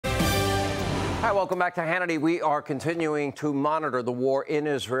Hi, welcome back to Hannity. We are continuing to monitor the war in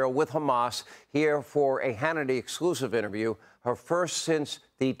Israel with Hamas here for a Hannity exclusive interview, her first since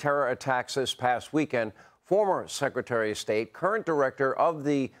the terror attacks this past weekend. Former Secretary of State, current director of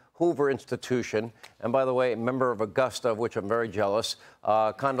the Hoover Institution, and by the way, a member of Augusta, of which I'm very jealous,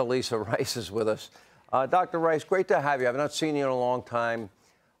 Condoleezza Rice is with us. Dr. Rice, great to have you. I've not seen you in a long time.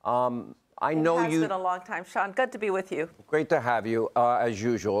 I know It has been a long time, Sean. Good to be with you. Great to have you, as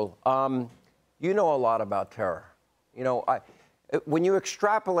usual. You know a lot about terror. You know, when you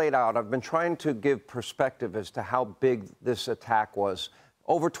extrapolate out, I've been trying to give perspective as to how big this attack was.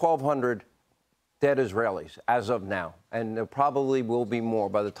 Over 1,200 dead Israelis as of now, and there probably will be more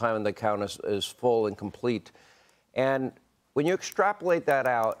by the time the count is full and complete. And when you extrapolate that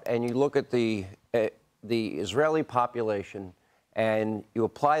out and you look at the Israeli population and you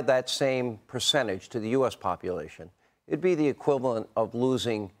apply that same percentage to the U.S. population, it'd be the equivalent of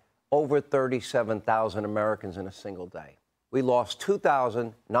losing over 37,000 Americans in a single day. We lost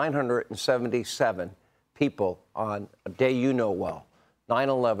 2,977 people on a day you know well,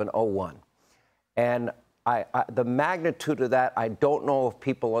 9/11/01. And the magnitude of that, I don't know if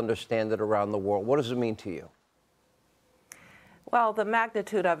people understand it around the world. What does it mean to you? Well, the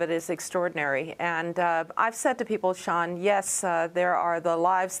magnitude of it is extraordinary. And I've said to people, Sean, yes, there are the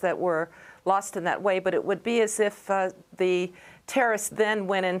lives that were lost in that way, but it would be as if the terrorists then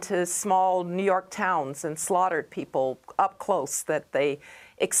went into small New York towns and slaughtered people up close, that they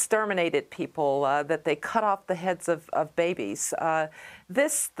exterminated people, that they cut off the heads of babies.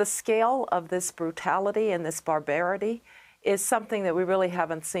 The scale of this brutality and this barbarity is something that we really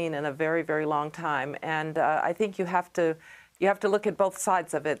haven't seen in a very, very long time. And I think you have to look at both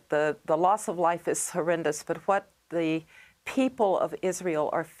sides of it. The loss of life is horrendous, but what the people of Israel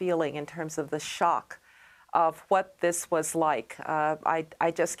are feeling in terms of the shock of what this was like, I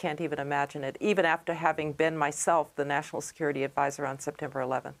just can't even imagine it, even after having been myself the National Security Advisor on September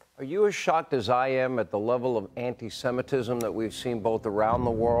 11th. Are you as shocked as I am at the level of anti-Semitism that we've seen both around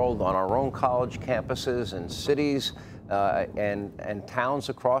the world, on our own college campuses and cities and towns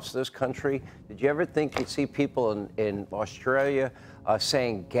across this country? Did you ever think you'd see people in Australia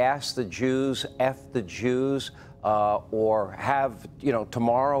saying, gas the Jews, F the Jews, or have,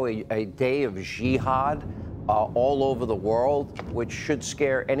 tomorrow a day of jihad all over the world, which should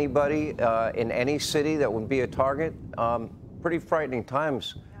scare anybody in any city that would be a target? Pretty frightening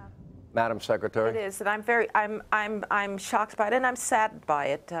times, yeah. Madam Secretary. It is, and I'm shocked by it, and I'm saddened by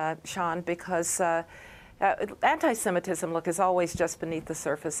it, Sean, because anti-Semitism, look, is always just beneath the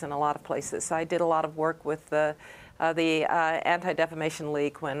surface in a lot of places. I did a lot of work with the Anti-Defamation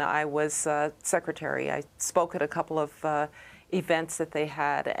League when I was secretary. I spoke at a couple of events that they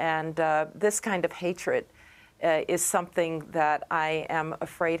had, and this kind of hatred is something that I am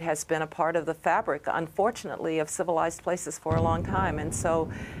afraid has been a part of the fabric, unfortunately, of civilized places for a long time. And so,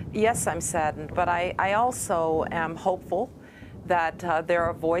 yes, I'm saddened, but I also am hopeful that there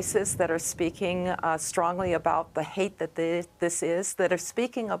are voices that are speaking strongly about the hate that this is, that are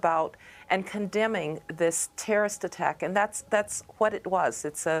speaking about and condemning this terrorist attack. And that's what it was.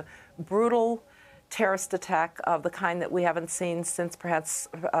 It's a brutal terrorist attack of the kind that we haven't seen since perhaps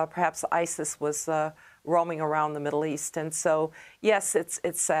ISIS was roaming around the Middle East. And so, yes, it's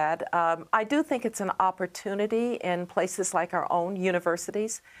sad. I do think it's an opportunity in places like our own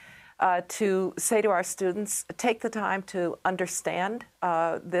universities to say to our students, take the time to understand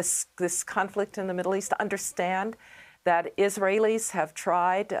this conflict in the Middle East, understand that Israelis have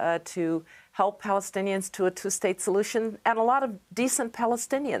tried to help Palestinians to a two-state solution, and a lot of decent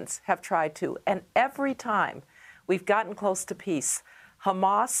Palestinians have tried to. And every time we've gotten close to peace,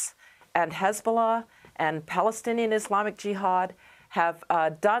 Hamas and Hezbollah and Palestinian Islamic Jihad have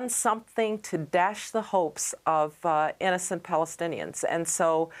done something to dash the hopes of innocent Palestinians. And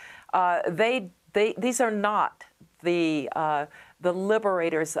so these are not the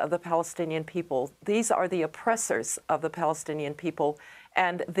liberators of the Palestinian people. These are the oppressors of the Palestinian people.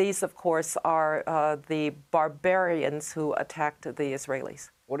 And these, of course, are the barbarians who attacked the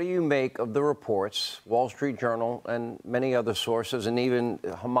Israelis. What do you make of the reports, Wall Street Journal and many other sources, and even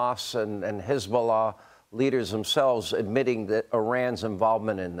Hamas and Hezbollah leaders themselves admitting that Iran's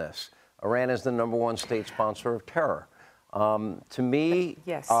involvement in this? Iran is the #1 state sponsor of terror. To me,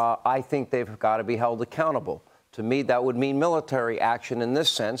 yes. I think they've got to be held accountable. To me, that would mean military action in this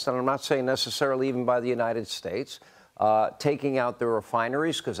sense, and I'm not saying necessarily even by the United States, taking out their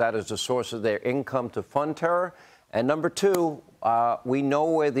refineries, because that is the source of their income to fund terror. And number two, we know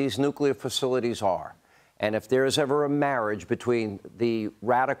where these nuclear facilities are. And if there is ever a marriage between the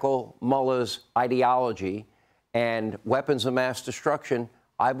radical mullah's ideology and weapons of mass destruction,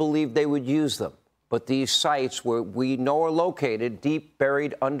 I believe they would use them. But these sites where we know are located, deep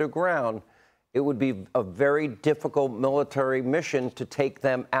buried underground, it would be a very difficult military mission to take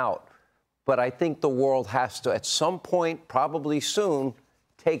them out. But I think the world has to, at some point, probably soon,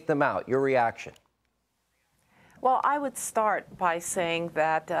 take them out. Your reaction? Well, I would start by saying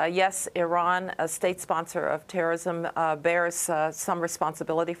that, yes, Iran, a state sponsor of terrorism, bears some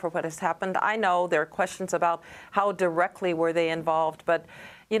responsibility for what has happened. I know there are questions about how directly were they involved, but,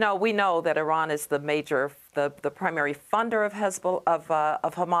 you know, we know that Iran is the primary funder of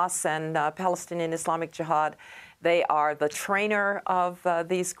of Hamas and Palestinian Islamic Jihad. They are the trainer of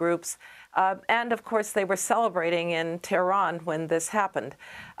these groups. And, of course, they were celebrating in Tehran when this happened.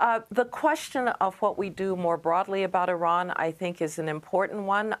 The question of what we do more broadly about Iran, I think, is an important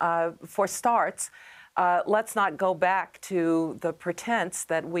one. For starts, let's not go back to the pretense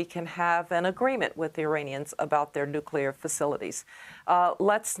that we can have an agreement with the Iranians about their nuclear facilities.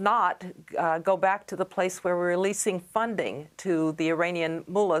 Let's not go back to the place where we're releasing funding to the Iranian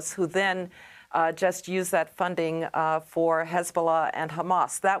mullahs who then just use that funding for Hezbollah and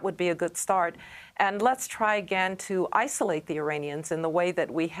Hamas. That would be a good start. And let's try again to isolate the Iranians in the way that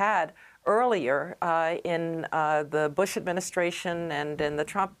we had earlier in the Bush administration and in the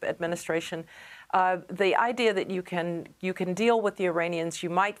Trump administration. The idea that you can deal with the Iranians, you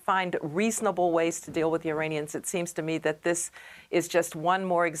might find reasonable ways to deal with the Iranians. It seems to me that this is just one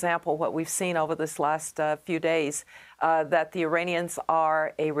more example, what we've seen over this last few days, that the Iranians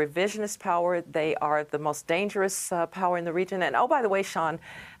are a revisionist power. They are the most dangerous power in the region. And, oh, by the way, Sean,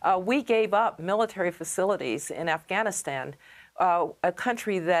 we gave up military facilities in Afghanistan, a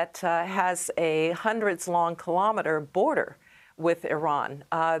country that has a hundreds-long kilometer border with Iran.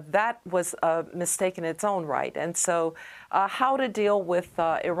 That was a mistake in its own right. And so how to deal with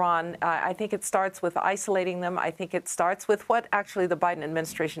Iran, I think it starts with isolating them. I think it starts with what actually the Biden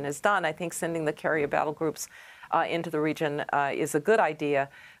administration has done. I think sending the carrier battle groups into the region is a good idea.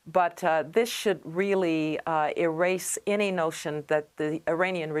 But this should really erase any notion that the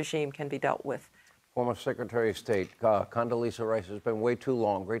Iranian regime can be dealt with. Former Secretary of State Condoleezza Rice, has been way too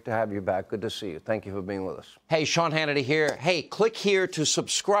long. Great to have you back. Good to see you. Thank you for being with us. Hey, Sean Hannity here. Hey, click here to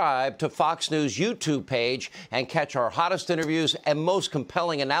subscribe to Fox News YouTube page and catch our hottest interviews and most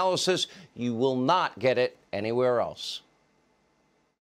compelling analysis. You will not get it anywhere else.